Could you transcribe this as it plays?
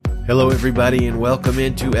Hello, everybody, and welcome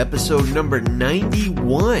into episode number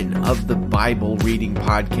 91 of the Bible Reading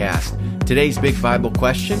Podcast. Today's big Bible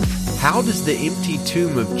question: how does the empty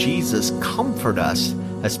tomb of Jesus comfort us,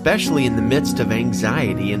 especially in the midst of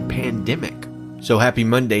anxiety and pandemic? So happy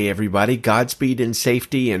Monday, everybody. Godspeed and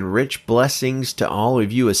safety and rich blessings to all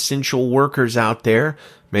of you essential workers out there.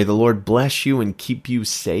 May the Lord bless you and keep you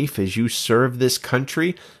safe as you serve this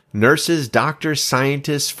country. Nurses, doctors,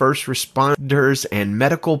 scientists, first responders, and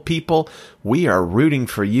medical people, we are rooting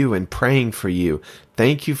for you and praying for you.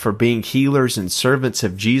 Thank you for being healers and servants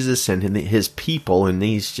of Jesus and His people in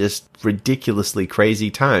these just ridiculously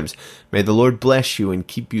crazy times. May the Lord bless you and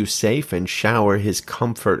keep you safe and shower His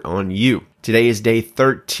comfort on you. Today is day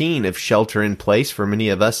 13 of shelter in place for many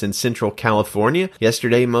of us in Central California.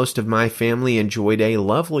 Yesterday, most of my family enjoyed a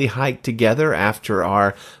lovely hike together after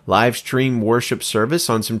our live stream worship service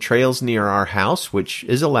on some trails near our house, which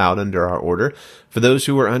is allowed under our order. For those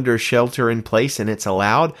who are under shelter in place and it's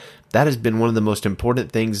allowed, that has been one of the most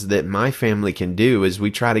important things that my family can do, is we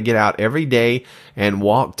try to get out every day and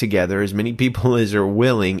walk together, as many people as are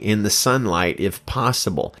willing, in the sunlight if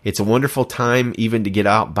possible. It's a wonderful time even to get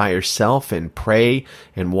out by yourself and pray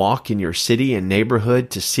and walk in your city and neighborhood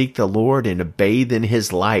to seek the Lord and to bathe in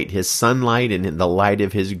His light, His sunlight, and in the light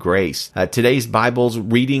of His grace. Today's Bible's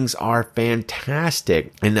readings are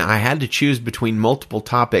fantastic, and I had to choose between multiple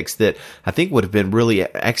topics that I think would have been really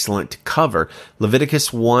excellent to cover.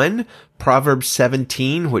 Leviticus 1, Proverbs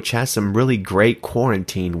 17, which has some really great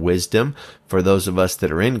quarantine wisdom for those of us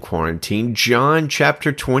that are in quarantine, John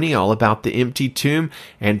chapter 20, all about the empty tomb,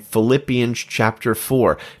 and Philippians chapter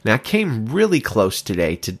 4. Now, I came really close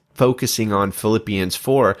today to focusing on Philippians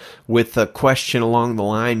 4 with a question along the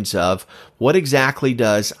lines of, what exactly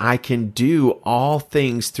does "I can do all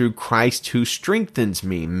things through Christ who strengthens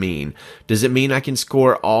me" mean? Does it mean I can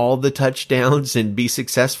score all the touchdowns and be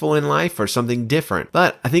successful in life, or something different?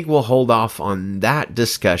 But I think we'll hold off on that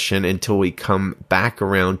discussion until we come back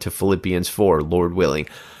around to Philippians 4, Lord willing.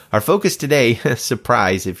 Our focus today,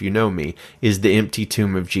 surprise if you know me, is the empty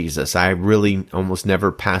tomb of Jesus. I really almost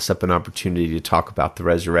never pass up an opportunity to talk about the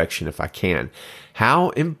resurrection if I can. How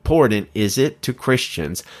important is it to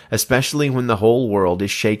Christians, especially when the whole world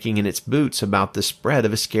is shaking in its boots about the spread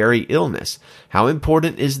of a scary illness? How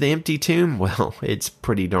important is the empty tomb? Well, it's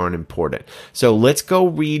pretty darn important. So let's go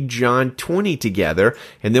read John 20 together,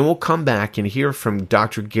 and then we'll come back and hear from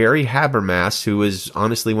Dr. Gary Habermas, who is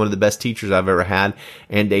honestly one of the best teachers I've ever had,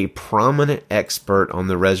 and a prominent expert on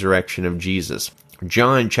the resurrection of Jesus.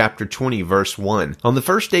 John chapter 20, verse 1. On the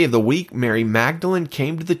first day of the week, Mary Magdalene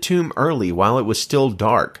came to the tomb early while it was still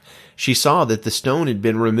dark. She saw that the stone had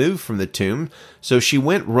been removed from the tomb, so she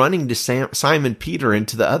went running to Simon Peter and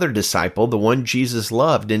to the other disciple, the one Jesus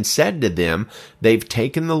loved, and said to them, "They've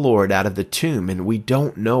taken the Lord out of the tomb, and we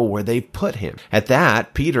don't know where they've put Him." At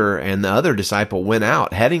that, Peter and the other disciple went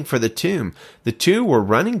out, heading for the tomb. The two were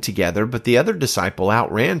running together, but the other disciple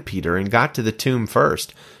outran Peter and got to the tomb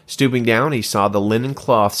first. Stooping down, he saw the linen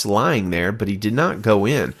cloths lying there, but he did not go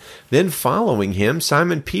in. Then following him,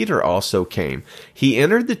 Simon Peter also came. He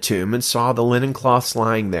entered the tomb and saw the linen cloths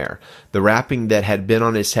lying there. The wrapping that had been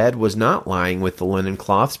on his head was not lying with the linen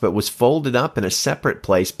cloths, but was folded up in a separate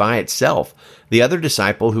place by itself. The other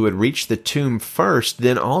disciple who had reached the tomb first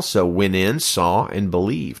then also went in, saw, and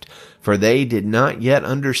believed. For they did not yet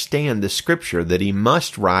understand the scripture that He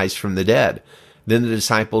must rise from the dead. Then the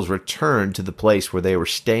disciples returned to the place where they were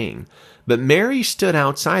staying. But Mary stood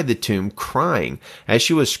outside the tomb crying. As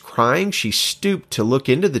she was crying, she stooped to look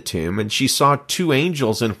into the tomb, and she saw two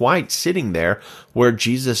angels in white sitting there where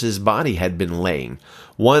Jesus' body had been laying,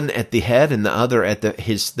 one at the head and the other at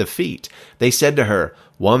the feet. They said to her,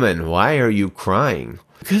 "Woman, why are you crying?"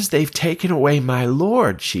 "Because they've taken away my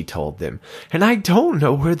Lord," she told them, "and I don't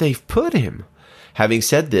know where they've put Him." Having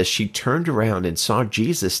said this, she turned around and saw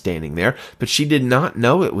Jesus standing there, but she did not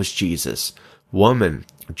know it was Jesus. "Woman,"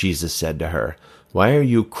 Jesus said to her, "why are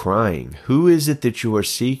you crying? Who is it that you are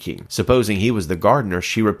seeking?" Supposing he was the gardener,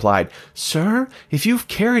 she replied, "Sir, if you've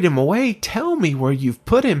carried him away, tell me where you've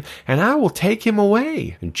put him, and I will take him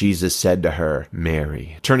away." And Jesus said to her,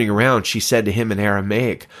 "Mary." Turning around, she said to him in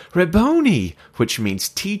Aramaic, "Rabboni," which means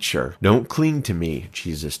teacher. "Don't cling to me,"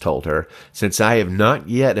 Jesus told her, "since I have not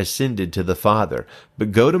yet ascended to the Father.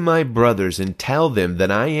 But go to my brothers and tell them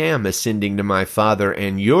that I am ascending to my Father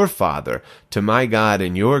and your Father, to my God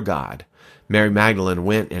and your God." Mary Magdalene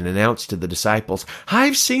went and announced to the disciples,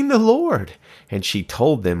 "I've seen the Lord." And she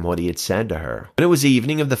told them what He had said to her. When it was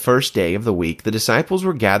evening of the first day of the week, the disciples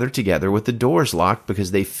were gathered together with the doors locked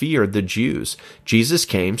because they feared the Jews. Jesus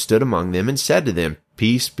came, stood among them, and said to them,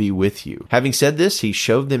 Peace be with you. Having said this, he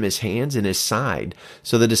showed them his hands and his side.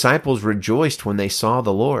 So the disciples rejoiced when they saw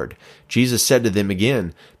the Lord. Jesus said to them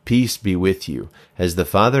again, Peace be with you. As the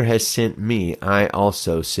Father has sent me, I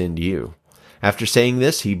also send you. After saying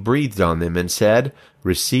this, he breathed on them and said,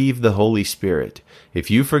 Receive the Holy Spirit. If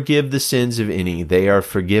you forgive the sins of any, they are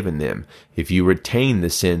forgiven them. If you retain the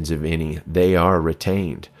sins of any, they are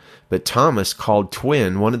retained. But Thomas, called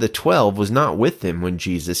Twin, one of the 12, was not with them when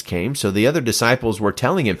Jesus came, so the other disciples were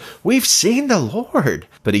telling him, We've seen the Lord.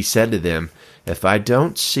 But he said to them, If I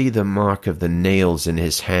don't see the mark of the nails in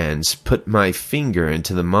his hands, put my finger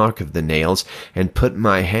into the mark of the nails, and put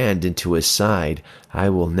my hand into his side, I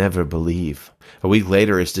will never believe. A week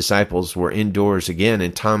later, his disciples were indoors again,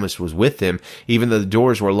 and Thomas was with them. Even though the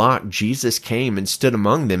doors were locked, Jesus came and stood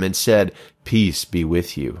among them and said, Peace be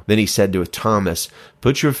with you. Then he said to Thomas,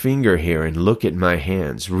 Put your finger here and look at my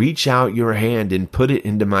hands. Reach out your hand and put it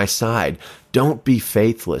into my side. Don't be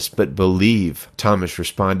faithless, but believe. Thomas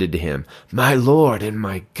responded to him, My Lord and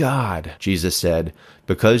my God. Jesus said,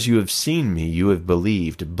 Because you have seen me, you have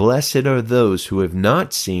believed. Blessed are those who have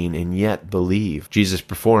not seen and yet believe. Jesus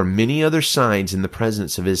performed many other signs in the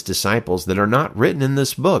presence of his disciples that are not written in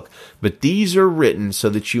this book, but these are written so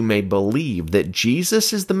that you may believe that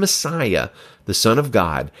Jesus is the Messiah, the Son of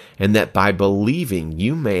God, and that by believing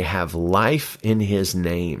you may have life in his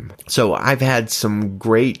name. So I've had some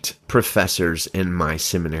great professors in my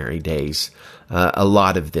seminary days. A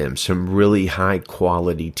lot of them, some really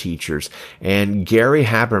high-quality teachers. And Gary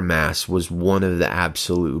Habermas was one of the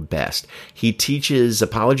absolute best. He teaches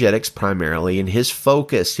apologetics primarily, and his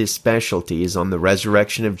focus, his specialty, is on the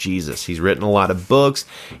resurrection of Jesus. He's written a lot of books.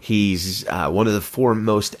 He's one of the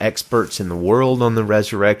foremost experts in the world on the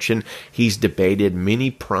resurrection. He's debated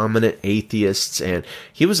many prominent atheists, and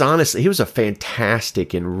he was a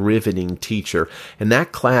fantastic and riveting teacher, and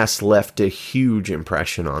that class left a huge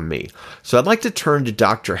impression on me. So I'd like to turn to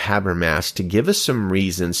Dr. Habermas to give us some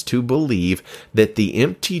reasons to believe that the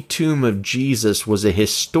empty tomb of Jesus was a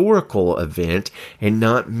historical event and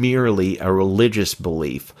not merely a religious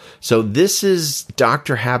belief. So this is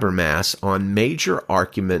Dr. Habermas on major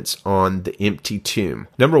arguments on the empty tomb.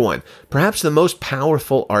 Number one, perhaps the most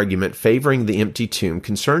powerful argument favoring the empty tomb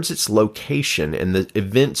concerns its location and the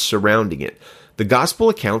events surrounding it. The gospel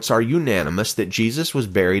accounts are unanimous that Jesus was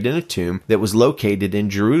buried in a tomb that was located in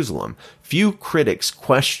Jerusalem. Few critics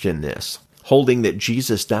question this, holding that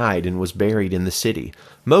Jesus died and was buried in the city.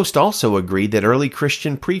 Most also agree that early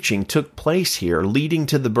Christian preaching took place here, leading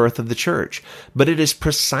to the birth of the church. But it is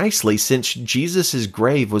precisely since Jesus'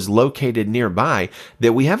 grave was located nearby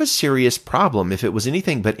that we have a serious problem if it was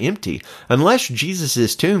anything but empty. Unless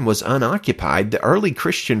Jesus' tomb was unoccupied, the early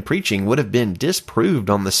Christian preaching would have been disproved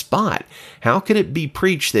on the spot. How could it be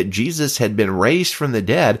preached that Jesus had been raised from the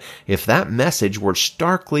dead if that message were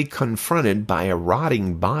starkly confronted by a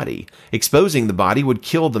rotting body? Exposing the body would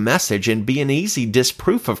kill the message and be an easy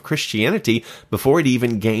disproof of Christianity before it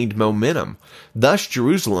even gained momentum. Thus,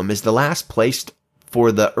 Jerusalem is the last place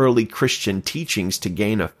for the early Christian teachings to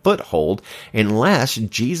gain a foothold unless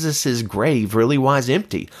Jesus' grave really was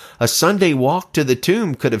empty. A Sunday walk to the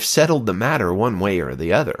tomb could have settled the matter one way or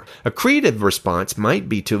the other. A creative response might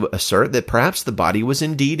be to assert that perhaps the body was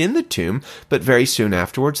indeed in the tomb, but very soon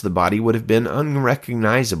afterwards the body would have been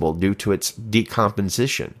unrecognizable due to its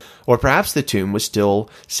decomposition. Or perhaps the tomb was still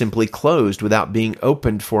simply closed without being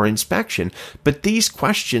opened for inspection. But these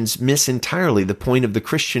questions miss entirely the point of the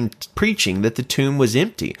Christian preaching that the tomb was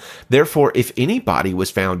empty. Therefore, if any body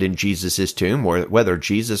was found in Jesus' tomb, or whether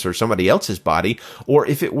Jesus or somebody else's body, or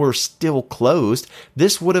if it were still closed,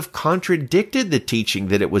 this would have contradicted the teaching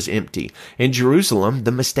that it was empty. In Jerusalem,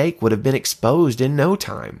 the mistake would have been exposed in no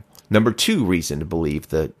time. Number two reason to believe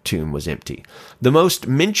the tomb was empty. The most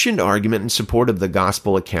mentioned argument in support of the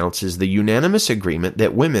gospel accounts is the unanimous agreement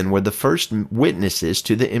that women were the first witnesses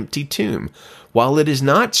to the empty tomb. While it is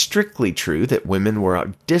not strictly true that women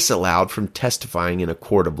were disallowed from testifying in a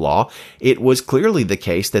court of law, it was clearly the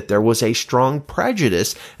case that there was a strong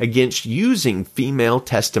prejudice against using female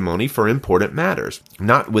testimony for important matters.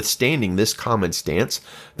 Notwithstanding this common stance,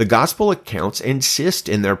 the gospel accounts insist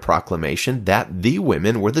in their proclamation that the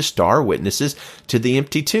women were the star witnesses to the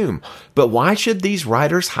empty tomb. But why should these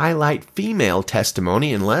writers highlight female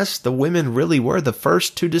testimony unless the women really were the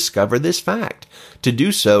first to discover this fact? To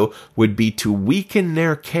do so would be to weaken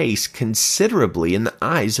their case considerably in the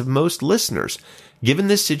eyes of most listeners. Given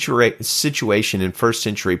this situation in first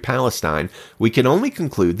century Palestine, we can only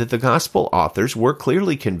conclude that the gospel authors were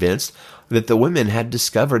clearly convinced that the women had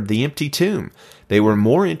discovered the empty tomb. They were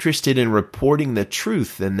more interested in reporting the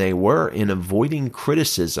truth than they were in avoiding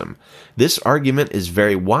criticism. This argument is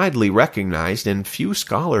very widely recognized, and few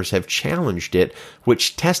scholars have challenged it,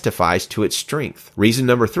 which testifies to its strength. Reason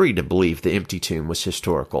number 3 to believe the empty tomb was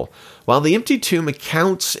historical. While the empty tomb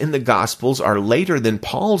accounts in the Gospels are later than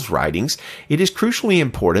Paul's writings, it is crucially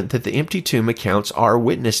important that the empty tomb accounts are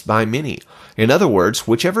witnessed by many. In other words,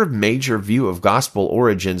 whichever major view of gospel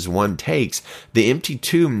origins one takes, the empty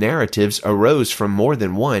tomb narratives arose from more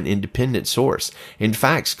than one independent source. In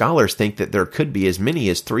fact, scholars think that there could be as many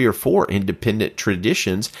as 3 or 4 independent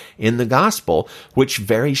traditions in the gospel, which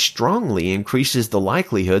very strongly increases the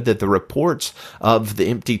likelihood that the reports of the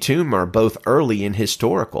empty tomb are both early and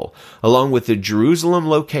historical. Along with the Jerusalem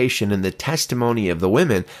location and the testimony of the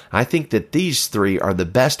women, I think that these 3 are the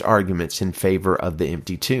best arguments in favor of the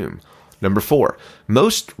empty tomb. Number 4,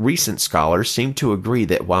 most recent scholars seem to agree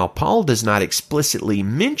that while Paul does not explicitly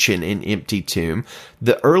mention an empty tomb,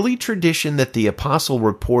 the early tradition that the apostle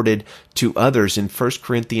reported to others in 1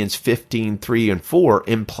 Corinthians 15:3 and 4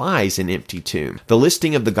 implies an empty tomb. The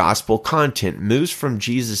listing of the gospel content moves from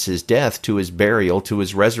Jesus' death to his burial to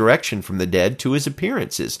his resurrection from the dead to his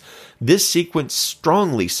appearances. This sequence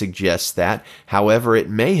strongly suggests that, however it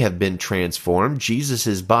may have been transformed,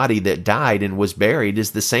 Jesus' body that died and was buried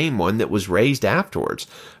is the same one that was raised afterwards.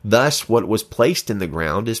 Thus, what was placed in the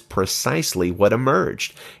ground is precisely what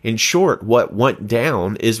emerged. In short, what went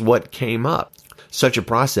down is what came up. Such a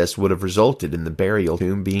process would have resulted in the burial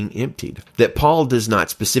tomb being emptied. That Paul does not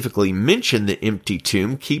specifically mention the empty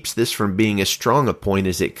tomb keeps this from being as strong a point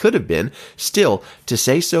as it could have been. Still, to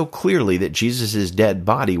say so clearly that Jesus' dead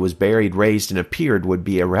body was buried, raised, and appeared would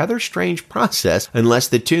be a rather strange process unless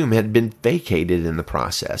the tomb had been vacated in the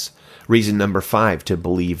process. Reason number 5 to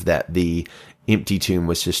believe that the empty tomb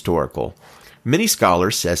was historical. Many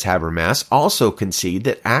scholars, says Habermas, also concede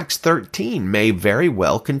that Acts 13 may very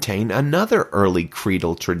well contain another early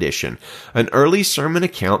creedal tradition, an early sermon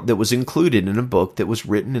account that was included in a book that was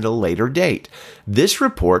written at a later date. This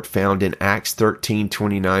report, found in Acts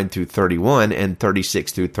 13:29 through 31 and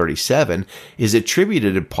 36 through 37, is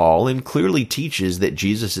attributed to Paul and clearly teaches that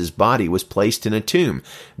Jesus' body was placed in a tomb.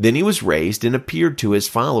 Then he was raised and appeared to his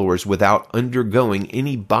followers without undergoing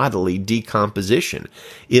any bodily decomposition.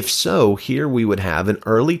 If so, here we would have an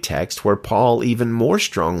early text where Paul even more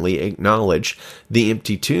strongly acknowledged the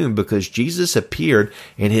empty tomb because Jesus appeared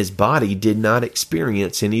and his body did not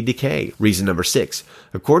experience any decay. Reason number 6.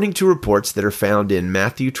 According to reports that are found in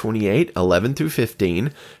Matthew 28:11 through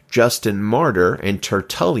 15, Justin Martyr and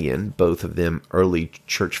Tertullian, both of them early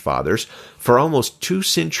church fathers, for almost 2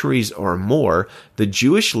 centuries or more, the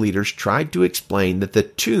Jewish leaders tried to explain that the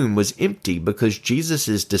tomb was empty because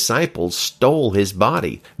Jesus' disciples stole his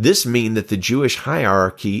body. This means that the Jewish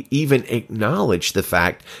hierarchy even acknowledged the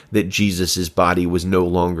fact that Jesus' body was no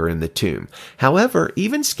longer in the tomb. However,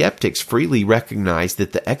 even skeptics freely recognized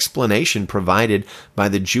that the explanation provided by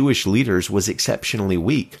the Jewish leaders was exceptionally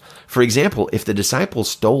weak. For example, if the disciples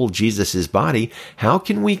stole Jesus' body, how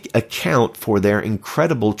can we account for their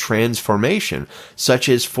incredible transformation, such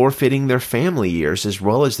as forfeiting their family years as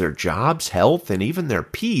well as their jobs, health, and even their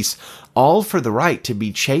peace, all for the right to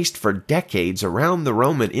be chased for decades around the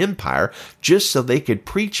Roman Empire just so they could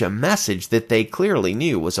preach a message that they clearly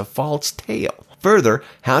knew was a false tale? Further,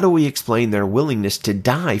 how do we explain their willingness to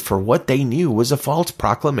die for what they knew was a false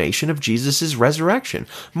proclamation of Jesus' resurrection?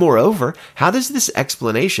 Moreover, how does this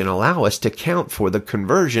explanation allow us to account for the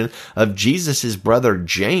conversion of Jesus' brother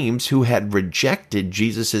James, who had rejected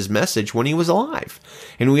Jesus' message when he was alive?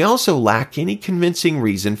 And we also lack any convincing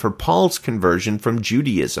reason for Paul's conversion from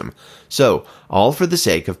Judaism. So, all for the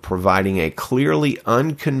sake of providing a clearly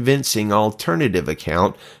unconvincing alternative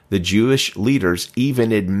account, the Jewish leaders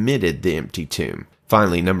even admitted the empty tomb.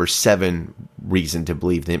 Finally, number 7 reason to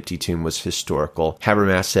believe the empty tomb was historical.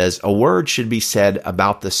 Habermas says, a word should be said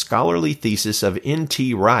about the scholarly thesis of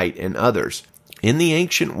N.T. Wright and others. In the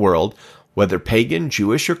ancient world, whether pagan,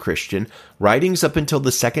 Jewish, or Christian, writings up until the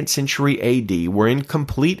 2nd century A.D. were in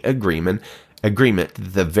complete agreement that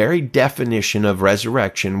the very definition of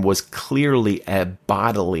resurrection was clearly a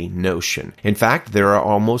bodily notion. In fact, there are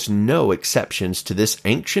almost no exceptions to this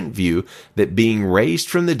ancient view that being raised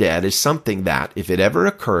from the dead is something that, if it ever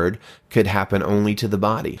occurred, could happen only to the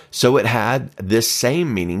body. So it had this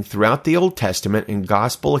same meaning throughout the Old Testament and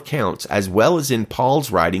Gospel accounts, as well as in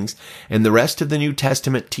Paul's writings and the rest of the New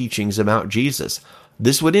Testament teachings about Jesus.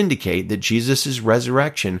 This would indicate that Jesus'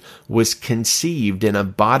 resurrection was conceived in a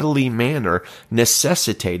bodily manner,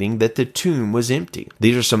 necessitating that the tomb was empty.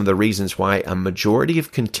 These are some of the reasons why a majority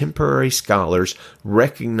of contemporary scholars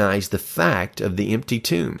recognize the fact of the empty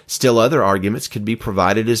tomb. Still, other arguments could be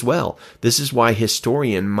provided as well. This is why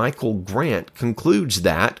historian Michael Grant concludes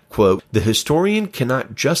that, quote, "The historian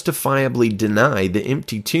cannot justifiably deny the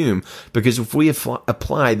empty tomb because if we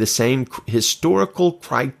apply the same historical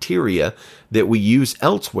criteria that we use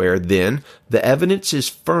elsewhere, then the evidence is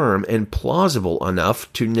firm and plausible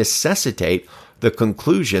enough to necessitate the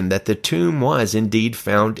conclusion that the tomb was indeed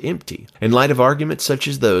found empty. In light of arguments such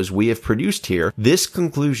as those we have produced here, this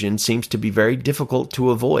conclusion seems to be very difficult to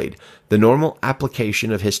avoid. The normal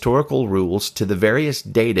application of historical rules to the various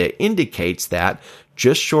data indicates that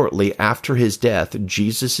just shortly after his death,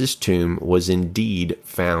 Jesus' tomb was indeed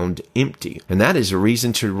found empty." And that is a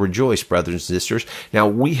reason to rejoice, brothers and sisters. Now,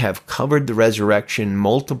 we have covered the resurrection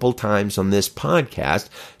multiple times on this podcast,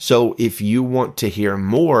 so if you want to hear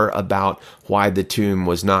more about why the tomb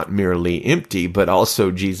was not merely empty, but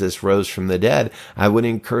also Jesus rose from the dead, I would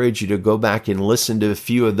encourage you to go back and listen to a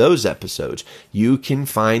few of those episodes. You can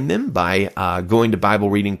find them by going to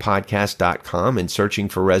BibleReadingPodcast.com and searching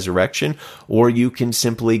for resurrection, or you can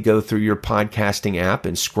simply go through your podcasting app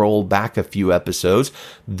and scroll back a few episodes.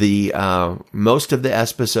 The most of the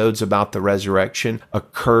episodes about the resurrection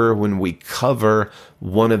occur when we cover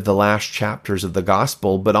one of the last chapters of the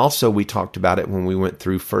gospel, but also we talked about it when we went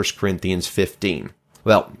through 1 Corinthians 15.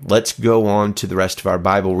 Well, let's go on to the rest of our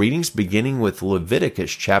Bible readings, beginning with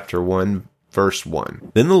Leviticus chapter 1, Verse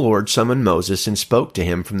 1. Then the Lord summoned Moses and spoke to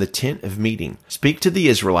him from the tent of meeting. "Speak to the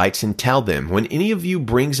Israelites and tell them, when any of you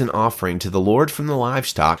brings an offering to the Lord from the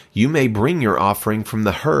livestock, you may bring your offering from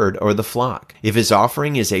the herd or the flock. If his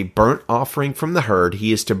offering is a burnt offering from the herd,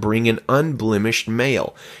 he is to bring an unblemished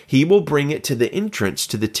male. He will bring it to the entrance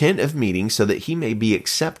to the tent of meeting so that he may be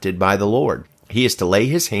accepted by the Lord. He is to lay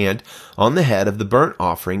his hand on the head of the burnt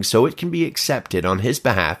offering so it can be accepted on his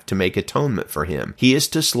behalf to make atonement for him. He is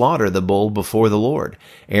to slaughter the bull before the Lord.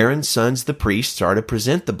 Aaron's sons, the priests, are to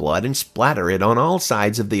present the blood and splatter it on all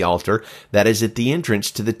sides of the altar that is at the entrance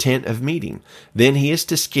to the tent of meeting. Then he is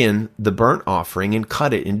to skin the burnt offering and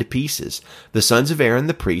cut it into pieces. The sons of Aaron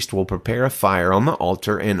the priest will prepare a fire on the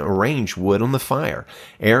altar and arrange wood on the fire.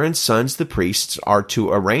 Aaron's sons, the priests, are to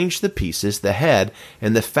arrange the pieces, the head,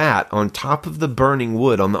 and the fat on top of the burning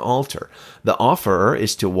wood on the altar. The offerer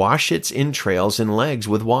is to wash its entrails and legs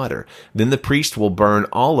with water. Then the priest will burn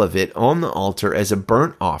all of it on the altar as a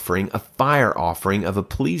burnt offering, a fire offering of a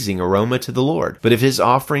pleasing aroma to the Lord. But if his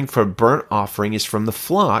offering for burnt offering is from the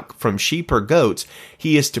flock, from sheep or goats,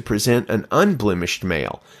 he is to present an unblemished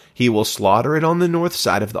male. He will slaughter it on the north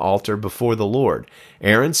side of the altar before the Lord.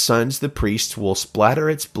 Aaron's sons, the priests, will splatter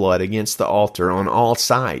its blood against the altar on all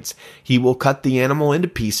sides. He will cut the animal into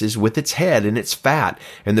pieces with its head and its fat,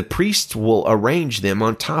 and the priests will arrange them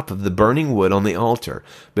on top of the burning wood on the altar.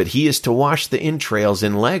 But he is to wash the entrails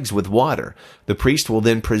and legs with water. The priest will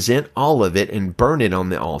then present all of it and burn it on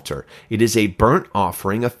the altar. It is a burnt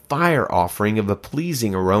offering, a fire offering of a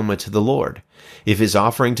pleasing aroma to the Lord. If his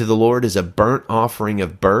offering to the Lord is a burnt offering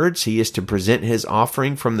of birds, he is to present his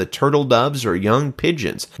offering from the turtle doves or young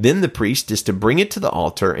pigeons. Then the priest is to bring it to the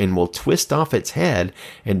altar and will twist off its head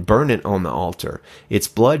and burn it on the altar. Its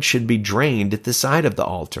blood should be drained at the side of the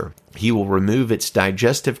altar. He will remove its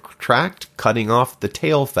digestive tract, cutting off the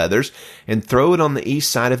tail feathers, and throw it on the east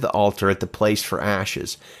side of the altar at the place for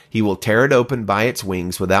ashes. He will tear it open by its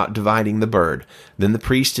wings without dividing the bird. Then the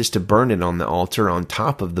priest is to burn it on the altar on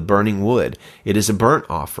top of the burning wood. It is a burnt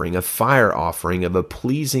offering, a fire offering of a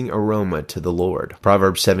pleasing aroma to the Lord.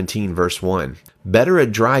 Proverbs 17, verse 1. Better a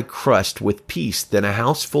dry crust with peace than a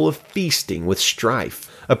house full of feasting with strife.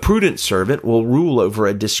 A prudent servant will rule over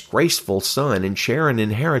a disgraceful son and share an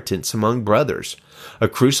inheritance among brothers. A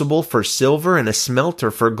crucible for silver and a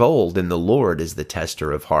smelter for gold, and the Lord is the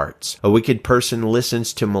tester of hearts. A wicked person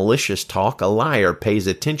listens to malicious talk. A liar pays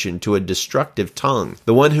attention to a destructive tongue.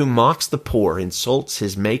 The one who mocks the poor insults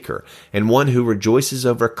his maker, and one who rejoices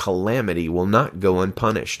over calamity will not go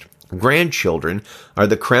unpunished. Grandchildren are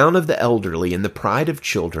the crown of the elderly, and the pride of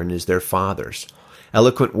children is their fathers.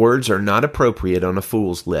 Eloquent words are not appropriate on a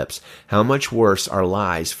fool's lips. How much worse are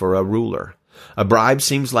lies for a ruler? A bribe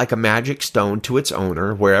seems like a magic stone to its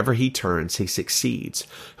owner. Wherever he turns, he succeeds.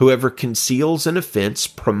 Whoever conceals an offense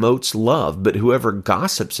promotes love, but whoever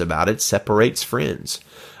gossips about it separates friends.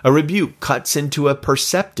 A rebuke cuts into a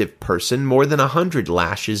perceptive person more than 100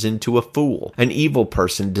 lashes into a fool. An evil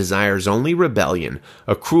person desires only rebellion.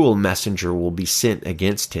 A cruel messenger will be sent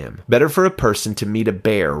against him. Better for a person to meet a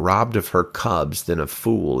bear robbed of her cubs than a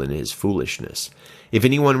fool in his foolishness. If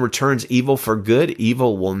anyone returns evil for good,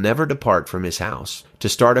 evil will never depart from his house. To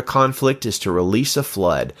start a conflict is to release a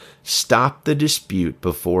flood. Stop the dispute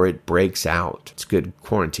before it breaks out. It's good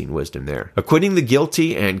quarantine wisdom there. Acquitting the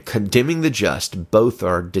guilty and condemning the just, both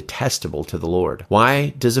are detestable to the Lord.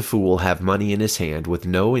 Why does a fool have money in his hand with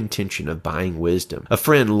no intention of buying wisdom? A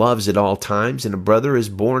friend loves at all times, and a brother is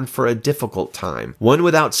born for a difficult time. One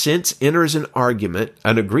without sense enters an agreement,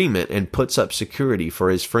 and puts up security for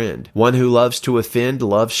his friend. One who loves to offend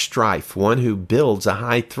loves strife. One who builds a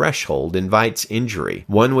high threshold invites injury.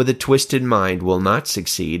 One with a twisted mind will not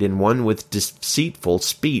succeed, and one with deceitful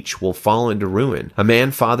speech will fall into ruin. A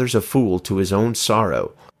man fathers a fool to his own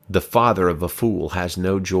sorrow. The father of a fool has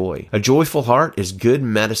no joy. A joyful heart is good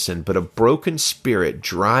medicine, but a broken spirit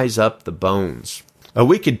dries up the bones. A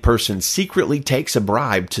wicked person secretly takes a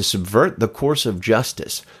bribe to subvert the course of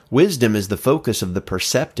justice. Wisdom is the focus of the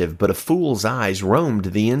perceptive, but a fool's eyes roam to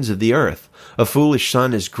the ends of the earth. A foolish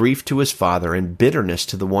son is grief to his father and bitterness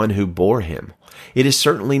to the one who bore him. It is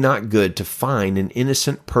certainly not good to fine an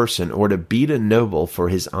innocent person or to beat a noble for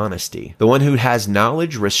his honesty. The one who has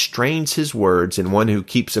knowledge restrains his words, and one who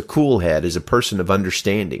keeps a cool head is a person of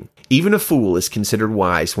understanding. Even a fool is considered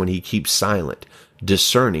wise when he keeps silent,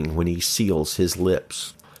 discerning when he seals his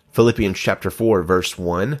lips. Philippians chapter 4, verse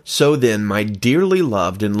 1. So then, my dearly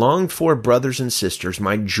loved and longed for brothers and sisters,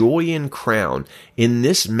 my joy and crown, in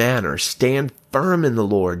this manner stand firm in the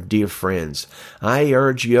Lord, dear friends. I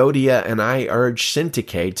urge Euodia and I urge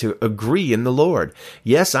Syntyche to agree in the Lord.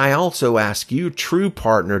 Yes, I also ask you, true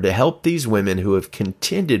partner, to help these women who have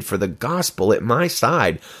contended for the gospel at my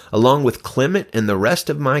side, along with Clement and the rest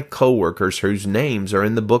of my co-workers whose names are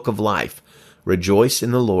in the book of life. Rejoice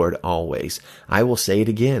in the Lord always. I will say it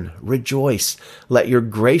again. Rejoice. Let your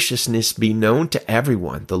graciousness be known to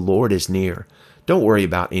everyone. The Lord is near. Don't worry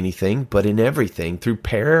about anything, but in everything, through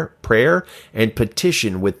prayer and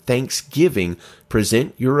petition with thanksgiving,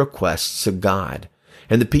 present your requests to God.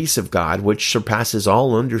 And the peace of God, which surpasses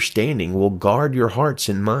all understanding, will guard your hearts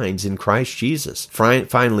and minds in Christ Jesus.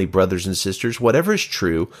 Finally, brothers and sisters, whatever is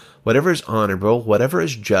true, whatever is honorable, whatever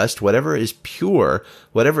is just, whatever is pure,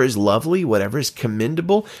 whatever is lovely, whatever is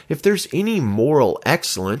commendable, if there's any moral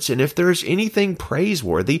excellence, and if there is anything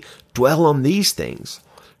praiseworthy, dwell on these things.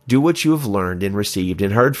 Do what you have learned and received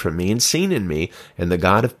and heard from me and seen in me, and the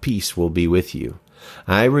God of peace will be with you.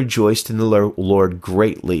 I rejoiced in the Lord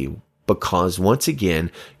greatly, because once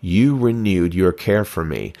again you renewed your care for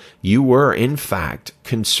me. You were, in fact,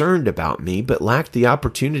 concerned about me, but lacked the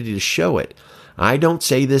opportunity to show it. I don't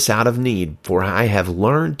say this out of need, for I have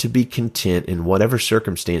learned to be content in whatever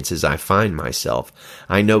circumstances I find myself.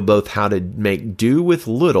 I know both how to make do with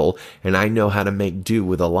little, and I know how to make do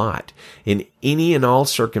with a lot. In any and all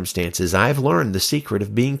circumstances, I have learned the secret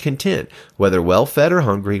of being content, whether well-fed or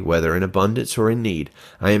hungry, whether in abundance or in need.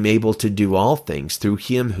 I am able to do all things through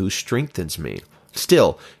him who strengthens me.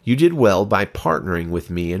 Still, you did well by partnering with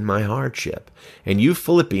me in my hardship. And you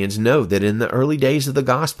Philippians know that in the early days of the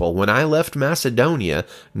gospel, when I left Macedonia,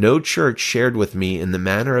 no church shared with me in the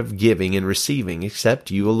manner of giving and receiving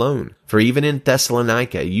except you alone. For even in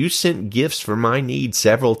Thessalonica, you sent gifts for my need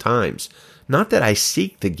several times. Not that I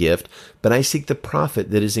seek the gift, but I seek the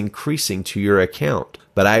profit that is increasing to your account.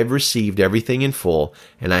 But I have received everything in full,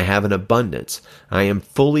 and I have an abundance. I am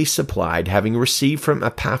fully supplied, having received from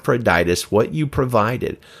Epaphroditus what you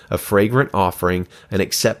provided, a fragrant offering, an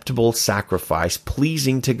acceptable sacrifice,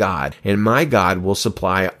 pleasing to God. And my God will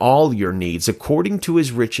supply all your needs according to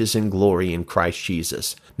his riches and glory in Christ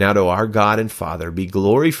Jesus. Now to our God and Father be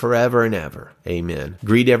glory forever and ever. Amen.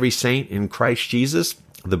 Greet every saint in Christ Jesus.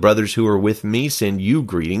 The brothers who are with me send you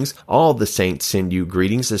greetings. All the saints send you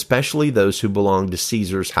greetings, especially those who belong to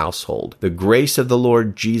Caesar's household. The grace of the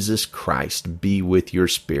Lord Jesus Christ be with your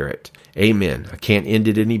spirit. Amen. I can't end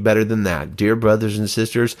it any better than that. Dear brothers and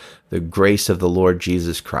sisters, the grace of the Lord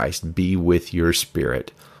Jesus Christ be with your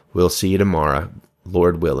spirit. We'll see you tomorrow.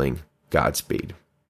 Lord willing, Godspeed.